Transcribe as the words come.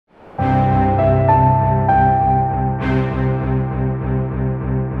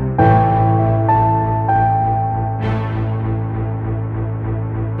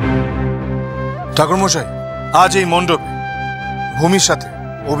ঠাকুরমশাই, আজ এই মণ্ডপে ভূমির সাথে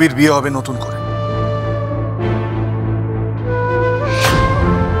অবির বিয়ে হবে নতুন করে।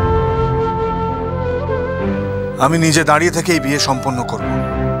 আমি নিজে দাঁড়িয়ে থেকে এই বিয়ে সম্পন্ন করব।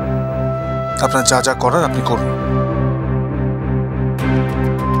 আপনার যা যা করার আপনি করুন।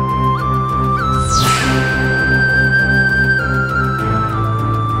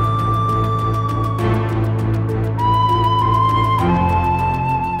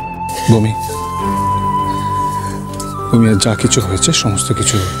 ভূমি, তুমি আর যা কিছু হয়েছে সমস্ত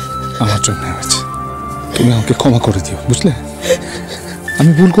কিছু আমার জন্য হয়েছে। তুমি আমাকে ক্ষমা করে দিও, বুঝলে?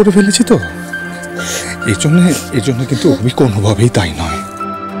 আমি ভুল করে ফেলেছি তো, এই জন্য কিন্তু অভি কোনোভাবেই তাই নয়।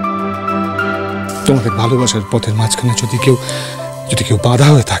 তোমাদের ভালোবাসার পথের মাঝখানে যদি কেউ বাধা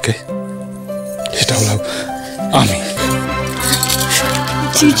হয়ে থাকে, সেটা হলো আমি।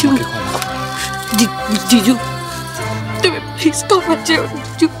 জিজু, জিজু, তুমি প্লিজ ক্ষমা চেও,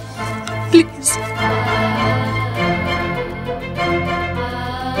 জিজু প্লিজ।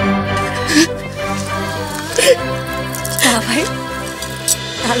 ভাই,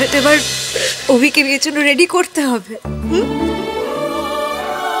 তাহলে তো এবার অভিকে বিয়ের জন্য রেডি করতে হবে।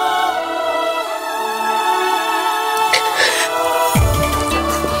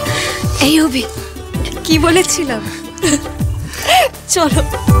 এই অভি, কি বলেছিলাম? চলো।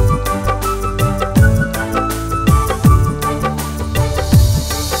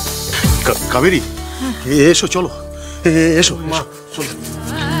 কাবেরী, এসো, চলো, এসো, চলো।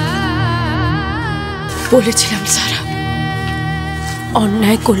 বলেছিলাম সারা,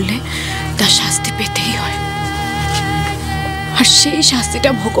 অন্যায় করলে তার শাস্তি পেতেই হয়, আর সেই শাস্তিটা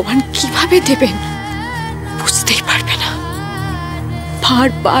ভগবান কিভাবে দেবেন বুঝতেই পারবে না।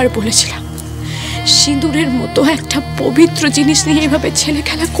 বারবার বলেছিলাম, সিঁদুরের মতো একটা পবিত্র জিনিস নিয়ে এভাবে ছেলে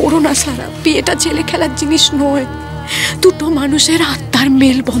খেলা করো না সারা। বিয়েটা ছেলে খেলার জিনিস নয়, দুটো মানুষের আত্মার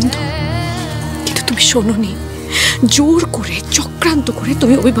মেলবন্ধন। কিন্তু তুমি শোনোনি, জোর করে চক্রান্ত করে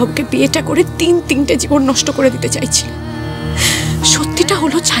তুমি অভিভাবককে বিয়েটা করে তিনটে জীবন নষ্ট করে দিতে চাইছিলে। সত্যিটা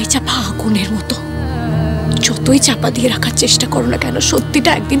হলো ছাই চাপা আগুনের মতো, যতই চাপা দিয়ে রাখার চেষ্টা করো না কেন,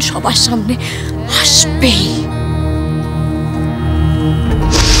 সত্যিটা একদিন সবার সামনে আসবেই।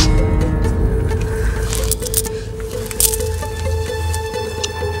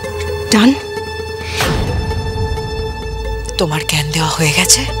 ডান, তোমার জ্ঞান দেওয়া হয়ে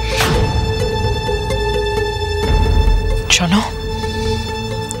গেছে। শোনো,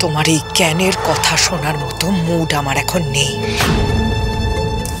 তোমার এই জ্ঞানের কথা শোনার মতো মুড আমার এখন নেই।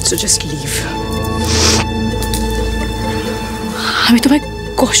 So just leave. আমি তোমায়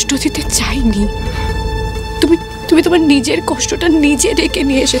কষ্ট দিতে চাইনি। তুমি তোমার নিজের কষ্টটা নিজে ডেকে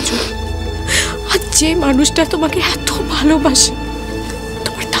নিয়ে এসেছো। আর যে মানুষটা তোমাকে এত ভালোবাসে,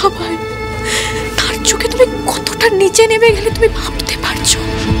 তোমার দাবায়, তার চোখে তুমি কতটা নিচে নেমে গেলে তুমি ভাবতে পারছো?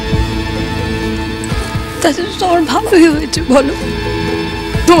 তাহলে তোমার ভালোই হয়েছে, বলো।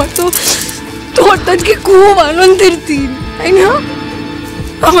 তোমার তো আজকে খুব আনন্দের দিন, তাই না?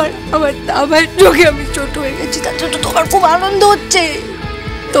 আমার দাবার চোখে আমি ছোট হয়ে গেছি, তার জন্য তোমার খুব আনন্দ হচ্ছে।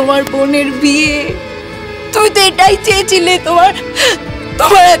 তোমার বোনের বিয়ে, তুমি তো এটাই চেয়েছিলে। তোমার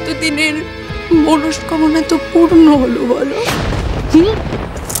এতদিনের মনস্কামনা তো পূর্ণ হলো, বলো।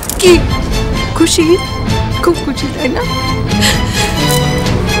 কি খুশি? খুব খুশি, তাই না?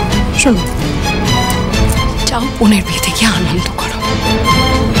 শোনো, যাও, বোনের বিয়েতে গিয়ে আনন্দ করো।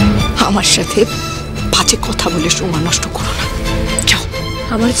 আমার সাথে বাজে কথা বলে সময় নষ্ট করো না, যাও।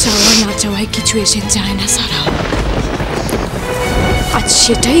 আমার চাওয়া না চাওয়ায় কিছু এসে যায় না সারা। আজ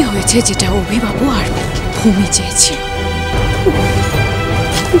সেটাই হয়েছে যেটা অভিবাবু আর ভূমি চেয়েছিল।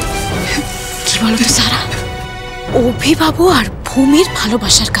 কি বলো তো সারা, অভিবাবু আর ভূমির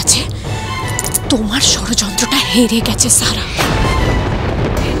ভালোবাসার কাছে তোমার ষড়যন্ত্রটা হেরে গেছে সারা।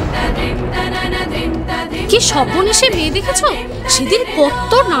 কি সর্বনেশে মেয়ে দেখেছো? সেদিন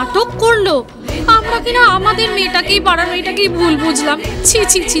কত নাটক করলো। আমরা কিনা আমাদের মেয়েটাকেই, পাড়ার মেয়েটাকেই ভুল বুঝলাম। ছি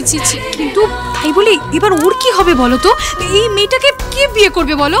ছি ছি ছি ছি। কিন্তু তাই বলি এবার ওর কি হবে বলো তো? এই মেয়েটাকে কে বিয়ে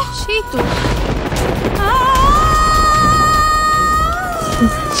করবে বলো? সেই তো।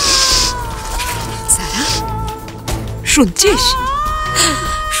 সারা, শুনছিস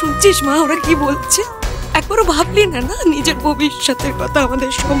মা ওরা কি বলছে? একবারও ভাবলি না নিজের ভবিষ্যতের কথা, আমাদের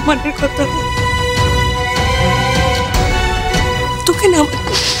সম্মানের কথা? তোকে না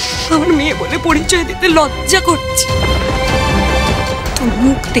আমার মেয়ে বলে পরিচয় দিতে লজ্জা করছে। তোর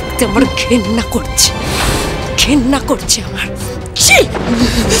মুখ দেখতে আমার ঘেন্না করছে আমার।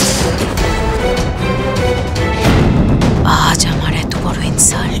 আজ আমার এত বড়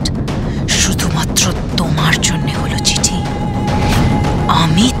ইনসাল্ট শুধুমাত্র তোমার জন্য হলো চিঠি।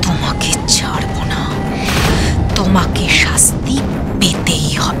 আমি তোমাকে ছাড়ব না, তোমাকে শাস্তি পেতেই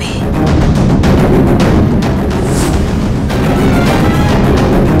হবে।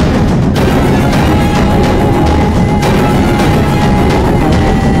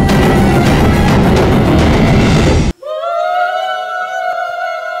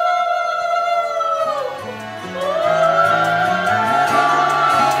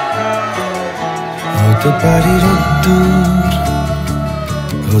 হতে পারি রোদ্দুর,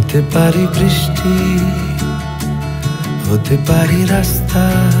 হতে পারি বৃষ্টি, হতে পারি রাস্তা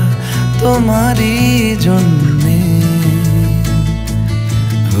তোমারই জন্যে,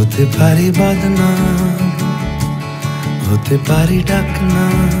 হতে পারি বদনাম, হতে পারি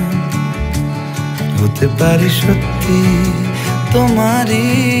ডাকনাম, হতে পারি সত্যি তোমারই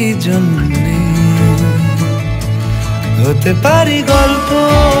জন্যে, হতে পারি গল্প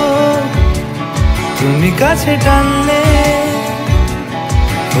তুমি কাছে টানলে,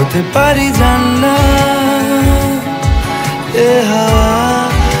 হতে পারি জানলা এ হাওয়া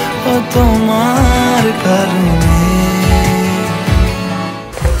ও তোমার কারণে।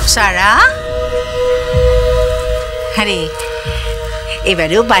 সারা, আরে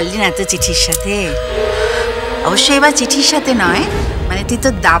এবারেও পারলি না তো চিঠির সাথে? অবশ্যই এবার চিঠির সাথে নয়, মানে তুই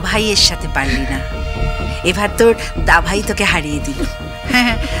তোর দা ভাইয়ের সাথে পারলি না। এবার তোর দা ভাই তোকে হারিয়ে দিল।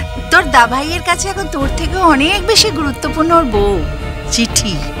 তোর দা ভাইয়ের কাছে এখন তোর থেকে অনেক বেশি গুরুত্বপূর্ণ ওর বউ।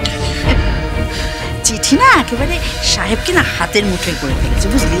 চিঠি চিঠি না একেবারে সাহেবকে না হাতের মুঠোয় করে ফেলেছে,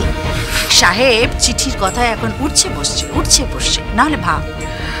 বুঝলি? সাহেব চিঠির কথায় এখন উঠছে বসছে। নাহলে ভাব,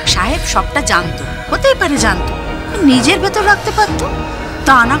 সাহেব সবটা জানতো, হতেই পারে জানতো, নিজের ভেতর রাখতে পারতো,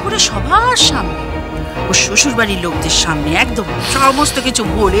 তা না করে সবার সামনে, ও শ্বশুর বাড়ির লোকদের সামনে একদম সমস্ত কিছু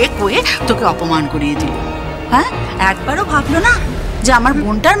বলে কয়ে তোকে অপমান করিয়ে দিল। হ্যাঁ, একবারও ভাবলো না যে আমার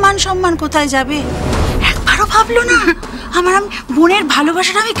বোনটার মান সম্মান কোথায় যাবে? একবারও ভাবলো না আমার বোনের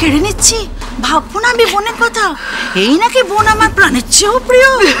ভালোবাসাটা আমি কেড়ে নিচ্ছি? ভাববো না আমি বোনের কথা? এই নাকি বোন আমার প্রাণের চেয়েও প্রিয়?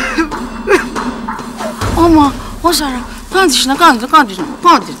 ও মা, ও সারা, কাঁদিস না, কাঁদিস না।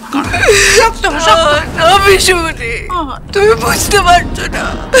 তুমি বুঝতে পারছো না,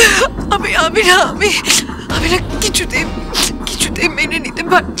 আমি না কিছুতেই মেনে নিতে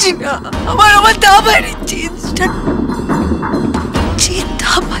পারছি না। আমার দাবাইয়ের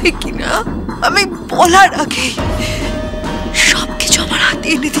দাবাই কিনা আমি বলার আগে সবকিছু আমার হাতে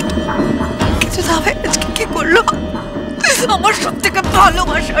এনে দিত, কিন্তু দাবাই আজকে কি করলো? আমার সব থেকে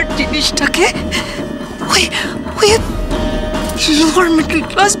ভালোবাসার জিনিসটাকে ওই লোয়ার মিডল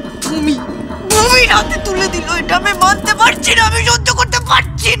ক্লাস ভূমির হাতে তুলে দিল। এটা আমি মানতে পারছি না, আমি সহ্য করতে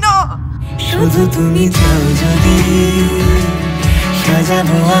পারছি না। শুধু তুমি চাও যদি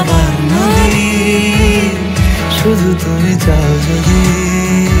সাজাবো আবার নদী, শুধু তুমি চাও যদি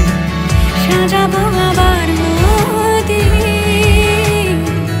সাজাবো আবার নদী,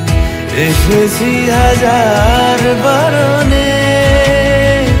 এসেছি হাজার বারণে,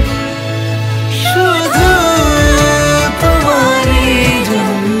 শুধু তোমারই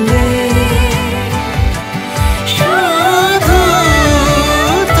জন্যে, শুধু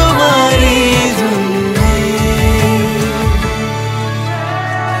তোমারই জন্যে।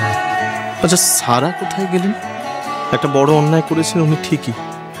 আচ্ছা, সারা কোথায় গেলেন? একটা বড় অন্যায় করেছেন উনি ঠিকই,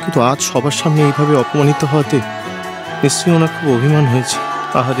 কিন্তু আজ সবার সামনে এইভাবে অপমানিত হওয়াতে নিশ্চয়ই ওনার খুব অভিমান হয়েছে।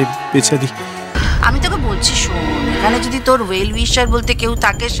 আহারে বেচারি। আমি তোকে বলছি শোন, এখানে যদি তোর ওয়েল উইশার বলতে কেউ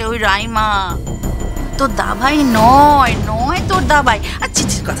থাকে সে ওই রাইমা, তোর দাভাই নয় তোর দাভাই। আর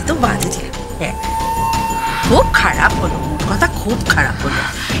চিঠির কথা তো বাদে দিলাম, খুব খারাপ হলো, কথা খুব খারাপ হলো।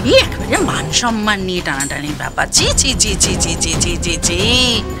 এই একেবারে মান সম্মান নিয়ে টানাটানির ব্যাপার। ছি ছি ছি ছি ছি ছি ছি ছি ছি।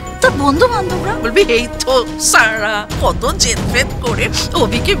 তোর বন্ধু বান্ধবরা বলবি এই তো সারা কত জেদ করে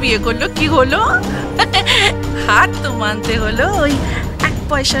অভিকে বিয়ে করলো, কি হলো? হাত তো মানতে হলো ওই এক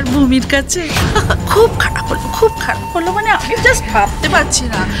পয়সার ভূমির কাছে। খুব খারাপ হলো, মানে আমি জাস্ট ভাবতে পারছি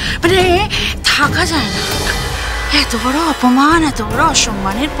না, মানে থাকা যায় না। এত বড় অপমান, এত বড়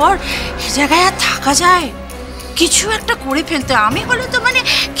অসম্মানের পর এ জায়গায় আর থাকা যায়? কিছু একটা করে ফেলতে, আমি হলে তো মানে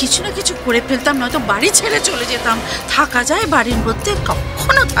কিছু না কিছু করে ফেলতাম, নয়তো বাড়ি ছেড়ে চলে যেতাম। থাকা যায় বাড়ির মধ্যে?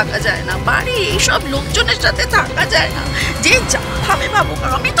 কখনো থাকা যায় না। বাড়ি এইসব লোকজনের সাথে থাকা যায় না। যে যা ভাবে ভাবুক,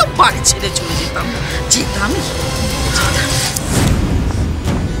 আমি তো বাড়ি ছেড়ে চলে যেতাম।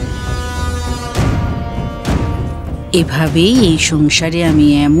 এভাবেই এই সংসারে আমি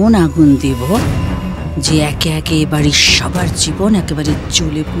এমন আগুন দেব যে একে একে এ বাড়ির সবার জীবন একেবারে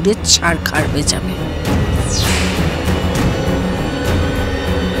জ্বলে পুড়ে ছারখার হয়ে যাবে।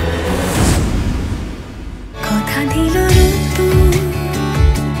 কথা দিল ঋতু,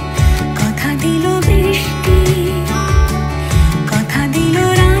 কথা দিল বৃষ্টি, কথা দিল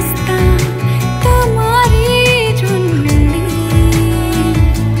রাস্তা তোমারই জন্য,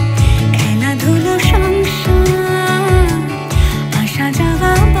 খেলাধুলো সংসার আসা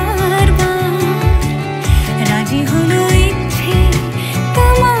যাওয়া বারবার, রাজি হলো ইচ্ছে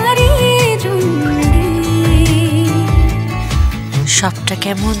তোমারই জন্য। সবটা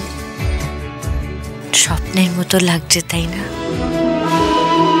কেমন স্বপ্নের মতো লাগছে, তাই না?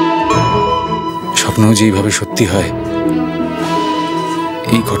 স্বপ্ন যেইভাবে সত্যি হয়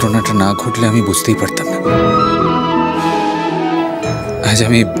এই ঘটনাটা না ঘটলে আমি বুঝতেই পারতাম না। আজ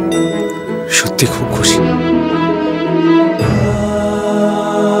আমি সত্যি খুব খুশি।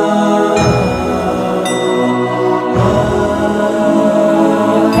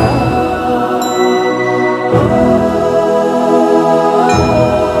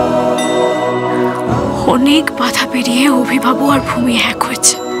 অনেক বাধা পেরিয়ে অভিবাবু আর ভূমি এক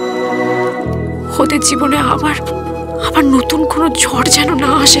হয়েছে। ওদের জীবনে আবার নতুন কোনো ঝড় যেন না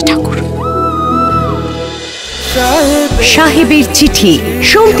আসে ঠাকুর। সাহেবের চিঠি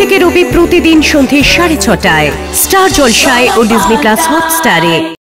সোম থেকে রবি প্রতিদিন সন্ধ্যে 6:30টায় স্টার জলসায় ও ডিজনি প্লাস হটস্টারে।